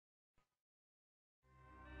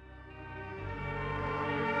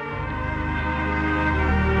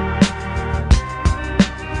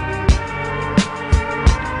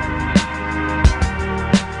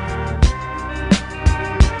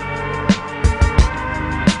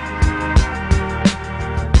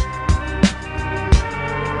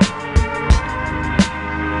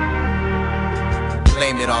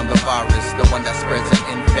on the virus, the one that spreads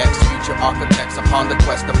and infects future architects upon the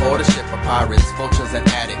quest to board a ship of pirates, vultures and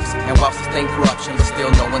addicts. And while sustained corruption, but still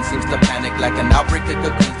no one seems to panic. Like an outbreak that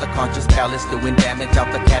cocoons the conscious palace, doing damage out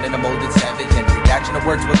the cannon, a molded savage. And reaction of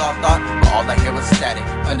words without thought, all I hear is static.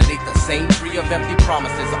 Underneath the same tree of empty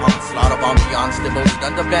promises, onslaught of ambiance, devoted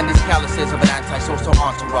under bandaged calluses of an antisocial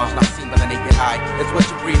entourage not seen by the naked eye. It's what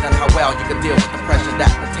you breathe and how well you can deal with the pressure that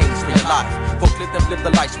pertains to your life. Forklift and flip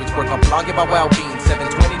the light switch, work on prolonging my well-being.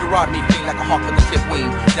 720 to rod me, feeling like a hawk with a tip wing.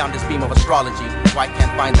 Down this beam of astrology, why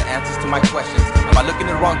can't find the answers to my questions? Am I looking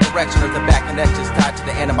in the wrong direction, or the back connections tied to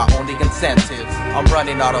the end of my only incentives? I'm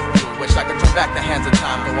running out of fuel, wish I could turn back the hands of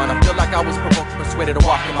time. The one I feel like I was provoked, persuaded to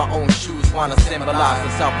walk in my own shoes. Wanna symbolize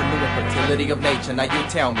the self-renewing fertility of nature. Now you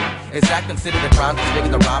tell me, is that considered a crime to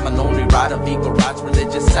spitting the rhyme? A lonely ride of equal rights,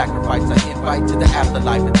 religious sacrifice, an invite to the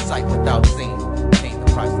afterlife, and sight without seeing. Paying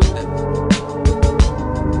the price of living.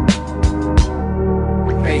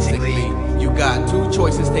 Basically, you got two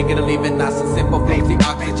choices, take it or leave it. Not so simple, float the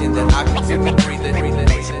oxygen that I consume and breathe it.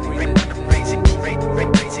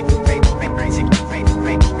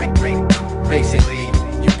 Basically,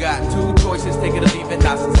 you got two choices, take it or leave it.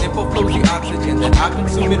 Not so simple, float the oxygen that I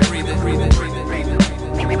consume and breathe it.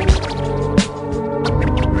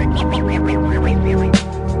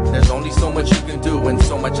 There's only so much you can do and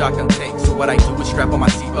so much I can take. So what I do is strap on my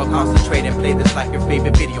seatbelt, concentrate and play this like your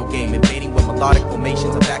favorite video game. Invading with melodic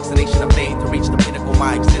formations, a vaccination of faith to reach the pinnacle of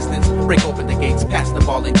my existence. Break open the gates, pass the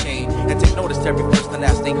ball and chain, and take notice to every person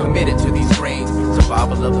that's staying committed to these grains.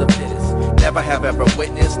 Survival of the fittest. Never have ever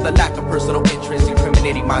witnessed the lack of personal interest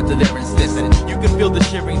incriminating my deliverance. Listen, you can feel the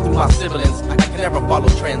shivering through my sibilance. I can never follow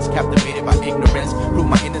trends, captivated by ignorance. Prove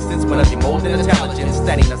my innocence when I demold in intelligence,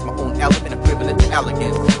 standing as my own element, equivalent to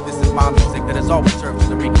elegance. This is my music that has always served to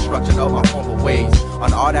the reconstruction of my humble ways.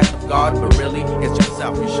 An art act of God, but really, it's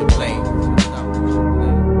yourself you should blame.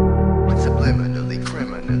 Subliminally,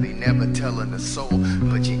 criminally, never telling the soul,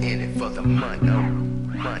 but you're in it for the money.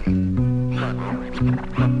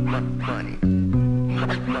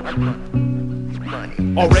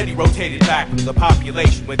 Already rotated back to the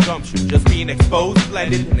population with gumption. Just being exposed,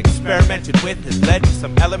 blended, and experimented with has led to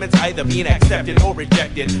some elements either being accepted or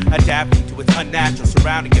rejected. Adapting to its unnatural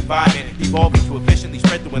surrounding environment, evolving to efficiently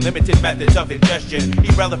spread through unlimited methods of ingestion.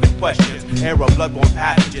 Irrelevant questions, air or bloodborne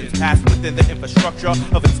pathogens passing within the infrastructure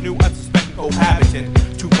of its new unsuspecting cohabitant.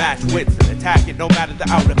 To match wits and attack it no matter the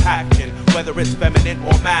outer packaging. Whether it's feminine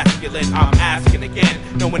or masculine, I'm asking again,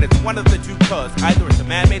 knowing it's one of the two, cause either it's a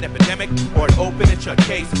man-made epidemic or an open and shut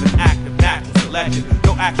case of an act of natural selection.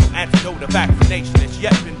 No actual antidote or vaccination has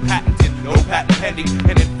yet been patented, no patent pending,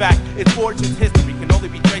 and in fact, its origins history can only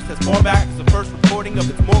be traced as far back as the first recording of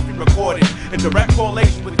its morphine recorded, in direct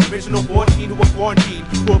correlation with the original 14 who were quarantined,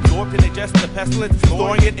 who absorbed and ingested the pestilence,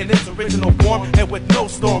 storing it in its original form, and with no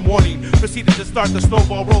storm warning, proceeded to start the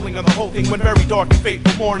snowball rolling on the whole thing when very dark and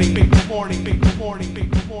fateful morning.